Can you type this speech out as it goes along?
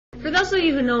For those of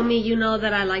you who know me, you know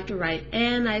that I like to write,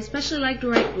 and I especially like to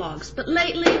write blogs. But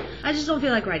lately, I just don't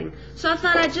feel like writing. So I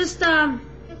thought I'd just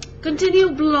continue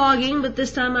blogging, but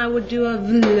this time I would do a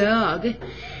vlog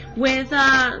with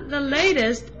the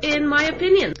latest in my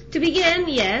opinion. To begin,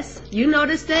 yes, you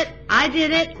noticed it, I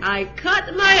did it, I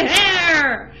cut my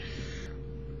hair!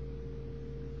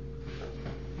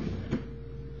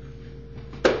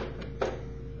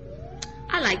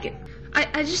 I like it.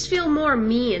 I just feel more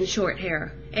me in short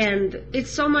hair, and it's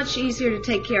so much easier to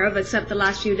take care of, except the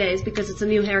last few days because it's a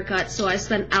new haircut, so I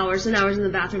spent hours and hours in the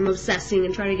bathroom obsessing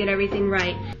and trying to get everything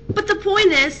right. But the point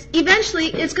is, eventually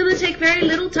it's going to take very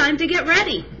little time to get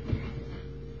ready.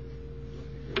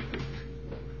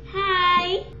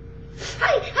 Hi!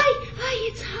 Hi,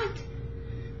 it's hot!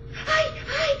 Hi,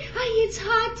 it's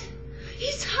hot!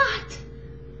 It's hot!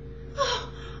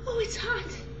 Oh, it's hot!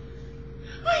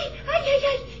 Hi,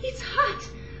 it's hot!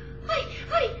 Hi,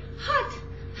 hot!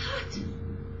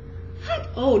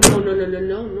 Oh,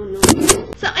 no.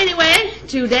 So anyway,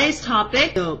 today's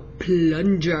topic, the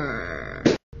plunger.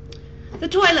 The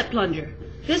toilet plunger.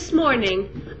 This morning,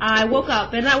 I woke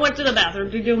up and I went to the bathroom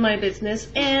to do my business,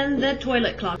 and the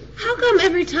toilet clogged. How come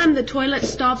every time the toilet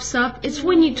stops up, it's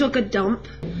when you took a dump?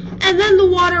 And then the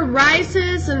water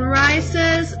rises and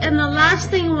rises, and the last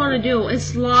thing you want to do is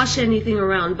slosh anything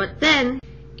around. But then,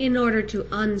 in order to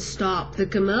unstop the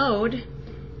commode,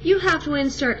 you have to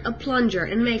insert a plunger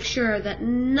and make sure that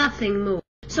nothing moves.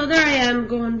 So there I am,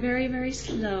 going very, very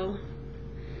slow.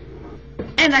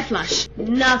 And I flush.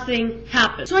 Nothing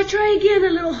happens. So I try again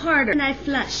a little harder, and I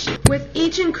flush. With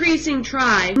each increasing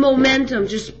try, momentum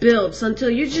just builds until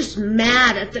you're just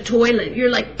mad at the toilet.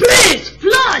 You're like, please,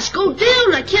 flush, go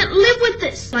down, I can't live with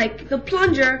this. Like, the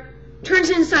plunger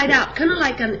turns inside out, kind of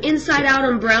like an inside out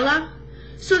umbrella.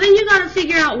 So then you gotta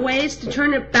figure out ways to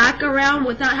turn it back around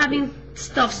without having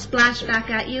stuff splash back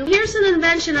at you. Here's an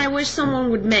invention I wish someone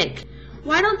would make.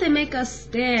 Why don't they make a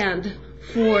stand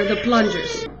for the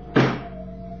plungers?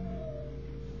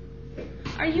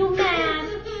 Are you mad?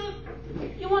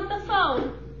 You want the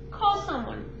phone? Call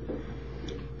someone.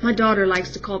 My daughter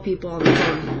likes to call people on the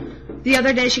phone. The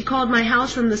other day she called my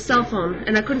house from the cell phone,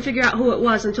 and I couldn't figure out who it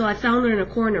was until I found her in a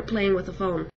corner playing with the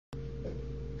phone.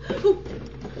 Ooh.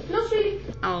 No, sweetie.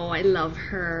 Oh, I love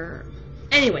her.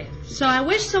 Anyway, so I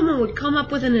wish someone would come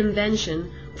up with an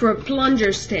invention for a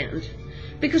plunger stand.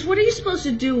 Because what are you supposed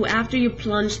to do after you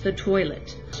plunge the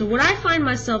toilet? So what I find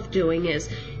myself doing is,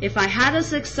 if I had a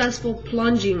successful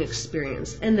plunging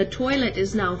experience and the toilet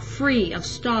is now free of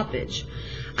stoppage,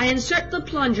 I insert the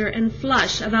plunger and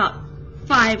flush about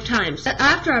 5 times.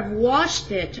 After I've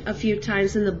washed it a few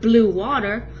times in the blue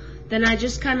water, then I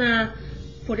just kind of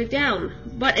put it down.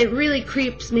 But it really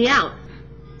creeps me out,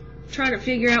 trying to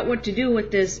figure out what to do with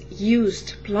this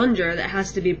used plunger that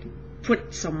has to be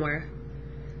put somewhere.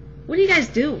 What do you guys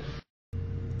do?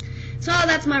 So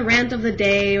that's my rant of the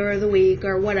day or the week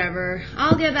or whatever.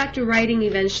 I'll get back to writing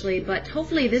eventually, but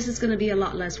hopefully this is going to be a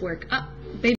lot less work.